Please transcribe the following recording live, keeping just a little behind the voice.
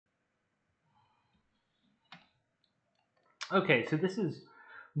Okay, so this is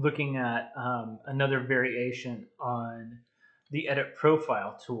looking at another variation on the edit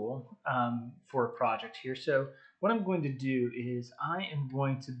profile tool for a project here. So what I'm going to do is I am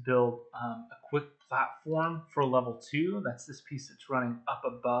going to build a quick platform for level 2. That's this piece that's running up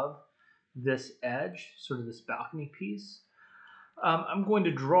above this edge, sort of this balcony piece. I'm going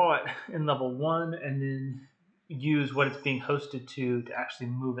to draw it in level 1 and then use what it's being hosted to actually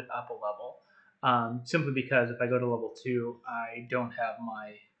move it up a level. Simply because if I go to level 2, I don't have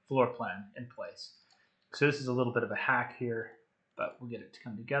my floor plan in place. So this is a little bit of a hack here, but we'll get it to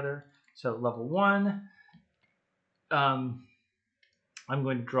come together. So level 1, I'm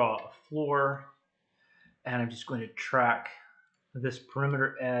going to draw a floor, and I'm just going to track this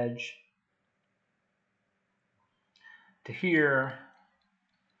perimeter edge to here,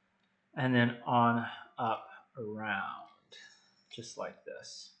 and then on up around, just like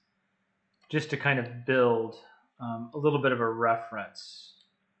this, just to kind of build a little bit of a reference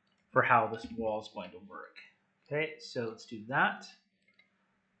for how this wall is going to work. Okay, so let's do that.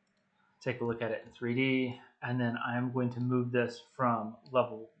 Take a look at it in 3D, and then I'm going to move this from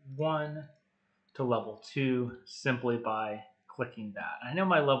level 1 to level 2 simply by clicking that. I know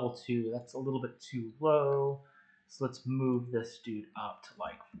my level 2, that's a little bit too low, so let's move this dude up to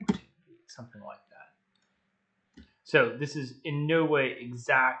like 14 feet, something like that. So this is in no way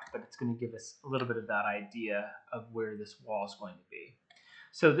exact, but it's going to give us a little bit of that idea of where this wall is going to be.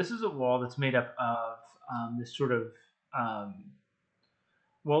 So this is a wall that's made up of this sort of,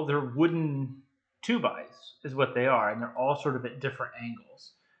 well, they're wooden 2x is what they are, and they're all sort of at different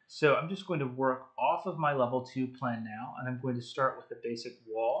angles. So I'm just going to work off of my level 2 plan now, and I'm going to start with the basic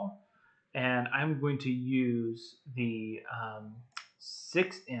wall, and I'm going to use the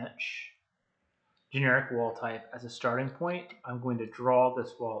 6-inch generic wall type as a starting point. I'm going to draw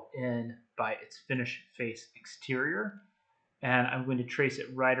this wall in by its finish face exterior, and I'm going to trace it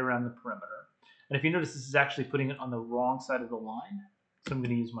right around the perimeter. And if you notice, this is actually putting it on the wrong side of the line. So I'm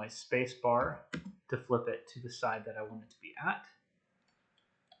going to use my space bar to flip it to the side that I want it to be at.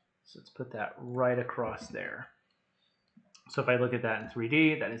 So let's put that right across there. So if I look at that in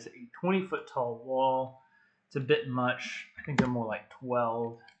 3D, that is a 20-foot tall wall. It's a bit much. I think they're more like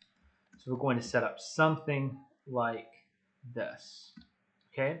 12. So we're going to set up something like this.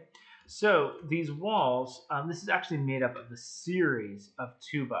 Okay. So these walls, this is actually made up of a series of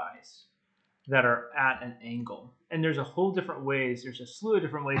 2x that are at an angle. And there's a whole different ways, there's a slew of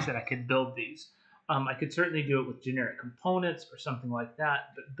different ways that I could build these. I could certainly do it with generic components or something like that,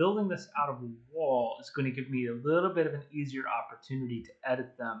 but building this out of a wall is going to give me a little bit of an easier opportunity to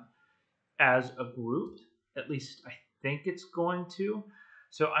edit them as a group. At least I think it's going to.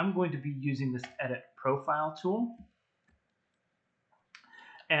 So I'm going to be using this edit profile tool.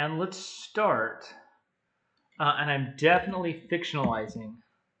 And let's start, and I'm definitely fictionalizing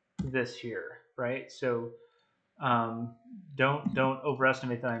this here, right? So don't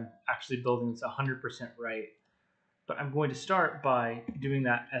overestimate that I'm actually building this 100% right. But I'm going to start by doing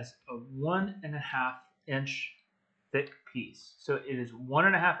that as a 1.5 inch thick piece. So it is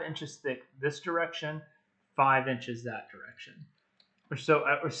 1.5 inches thick this direction, 5 inches that direction,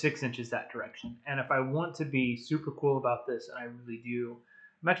 or 6 inches that direction. And if I want to be super cool about this, and I really do,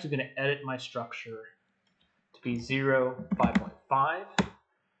 I'm actually going to edit my structure to be 0, 5.5.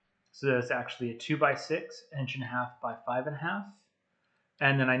 So that's actually a 2x6, 1.5 by 5.5.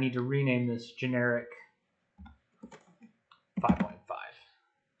 And then I need to rename this generic 5.5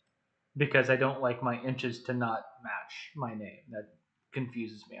 because I don't like my inches to not match my name. That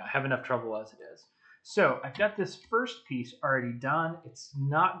confuses me. I have enough trouble as it is. So I've got this first piece already done. It's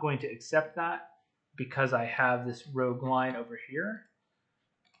not going to accept that because I have this rogue line over here.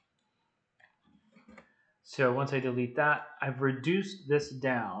 So once I delete that, I've reduced this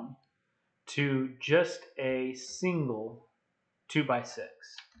down to just a single 2x6,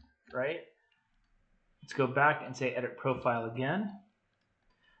 right? Let's go back and say edit profile again.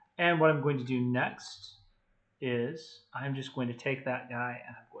 And what I'm going to do next is I'm just going to take that guy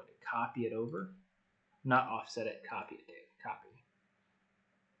and I'm going to copy it over. Not offset it, copy it, Dave, copy.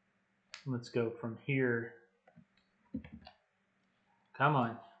 Let's go from here. Come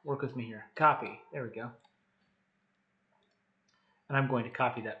on, work with me here. Copy, there we go. And I'm going to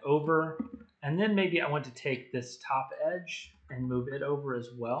copy that over. And then maybe I want to take this top edge and move it over as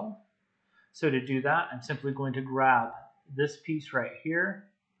well. So to do that, I'm simply going to grab this piece right here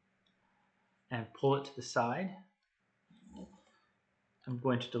and pull it to the side. I'm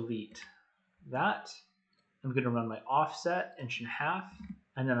going to delete that. I'm going to run my offset 1.5 inch,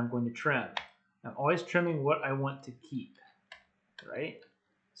 and then I'm going to trim. I'm always trimming what I want to keep, right?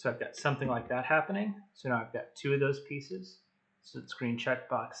 So I've got something like that happening. So now I've got two of those pieces. So let's green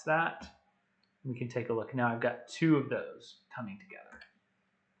checkbox that. We can take a look. Now I've got two of those coming together.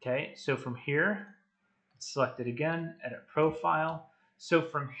 Okay, so from here, let's select it again, edit profile. So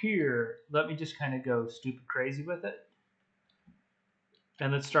from here, let me just kind of go stupid crazy with it.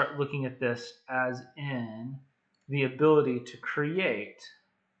 And let's start looking at this as in the ability to create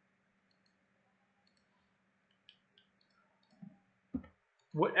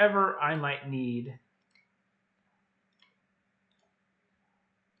whatever I might need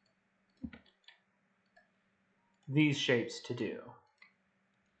these shapes to do.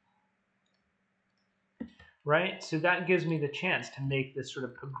 Right? So that gives me the chance to make this sort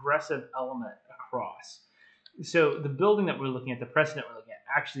of progressive element across. So the building that we're looking at, the precedent we're looking at,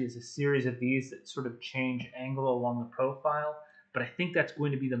 actually is a series of these that sort of change angle along the profile. But I think that's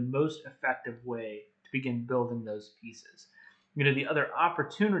going to be the most effective way to begin building those pieces. The other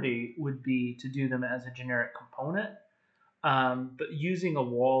opportunity would be to do them as a generic component. But using a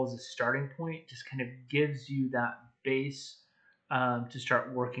wall as a starting point just kind of gives you that base to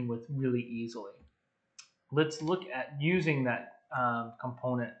start working with really easily. Let's look at using that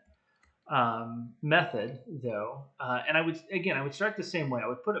component method though. And I would start the same way. I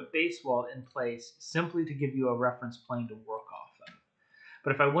would put a base wall in place simply to give you a reference plane to work off of.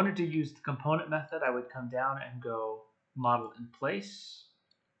 But if I wanted to use the component method, I would come down and go model in place,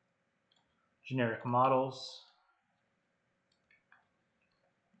 generic models.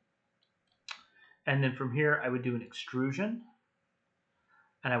 And then from here, I would do an extrusion.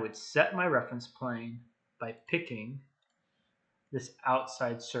 And I would set my reference plane by picking this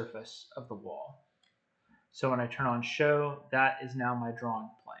outside surface of the wall. So when I turn on show, that is now my drawing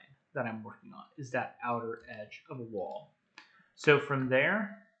plane that I'm working on, is that outer edge of a wall. So from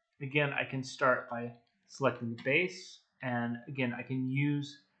there, again, I can start by selecting the base, and again, I can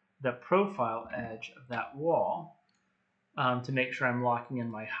use the profile edge of that wall to make sure I'm locking in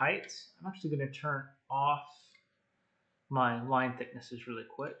my heights. I'm actually going to turn off my line thicknesses really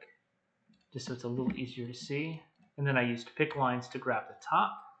quick, just so it's a little easier to see. And then I used pick lines to grab the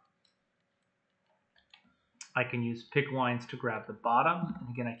top. I can use pick lines to grab the bottom. And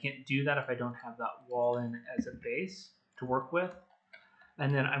again, I can't do that if I don't have that wall in as a base to work with.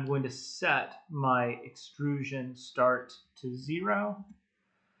 And then I'm going to set my extrusion start to 0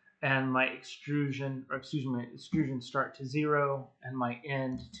 and my extrusion start to 0 and my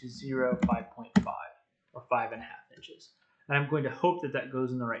end to 0, 5.5 or 5.5 inches. And I'm going to hope that that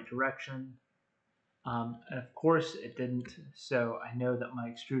goes in the right direction. And of course it didn't, so I know that my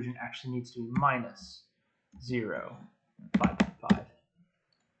extrusion actually needs to be minus 0, 5.5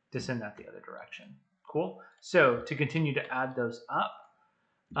 to send that the other direction. Cool. So to continue to add those up,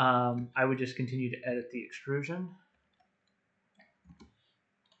 I would just continue to edit the extrusion.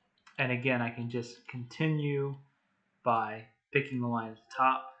 And again, I can just continue by picking the line at the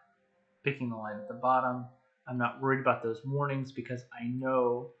top, picking the line at the bottom. I'm not worried about those warnings because I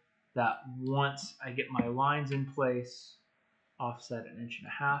know that once I get my lines in place, offset 1.5 inches,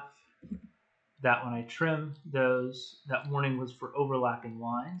 that when I trim those, that warning was for overlapping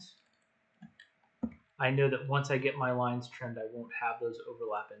lines. I know that once I get my lines trimmed, I won't have those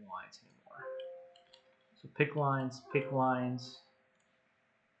overlapping lines anymore. So pick lines,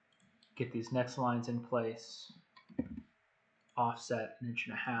 get these next lines in place, offset 1.5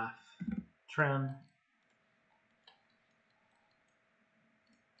 inches, trim,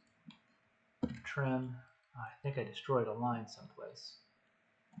 I think I destroyed a line someplace.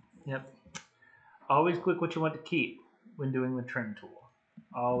 Yep. Always click what you want to keep when doing the trim tool.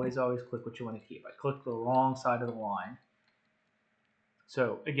 Always click what you want to keep. I clicked the wrong side of the line.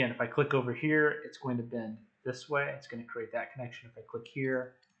 So again, if I click over here, it's going to bend this way. It's going to create that connection. If I click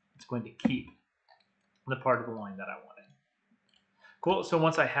here, it's going to keep the part of the line that I wanted. Cool. So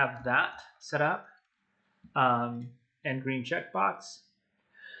once I have that set up and green checkbox,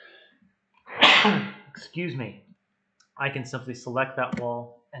 excuse me, I can simply select that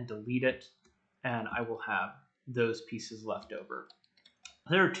wall and delete it, and I will have those pieces left over.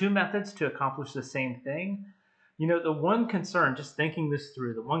 There are two methods to accomplish the same thing. The one concern, just thinking this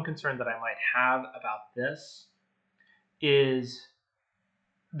through, the one concern that I might have about this is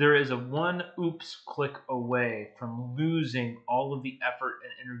there is a one oops click away from losing all of the effort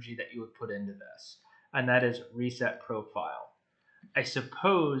and energy that you would put into this, and that is reset profile. I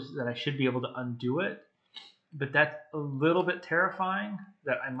suppose that I should be able to undo it, but that's a little bit terrifying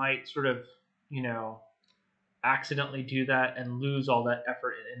that I might sort of, accidentally do that and lose all that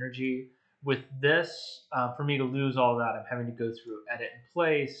effort and energy. With this, for me to lose all that, I'm having to go through edit in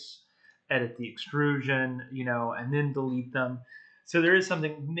place, edit the extrusion, and then delete them. So there is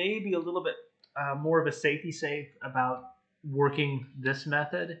something maybe a little bit more of a safety safe about working this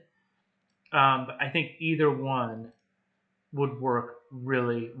method. But I think either one would work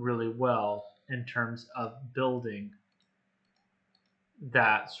really, really well in terms of building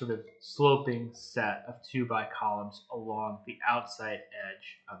that sort of sloping set of 2x columns along the outside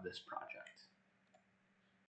edge of this project.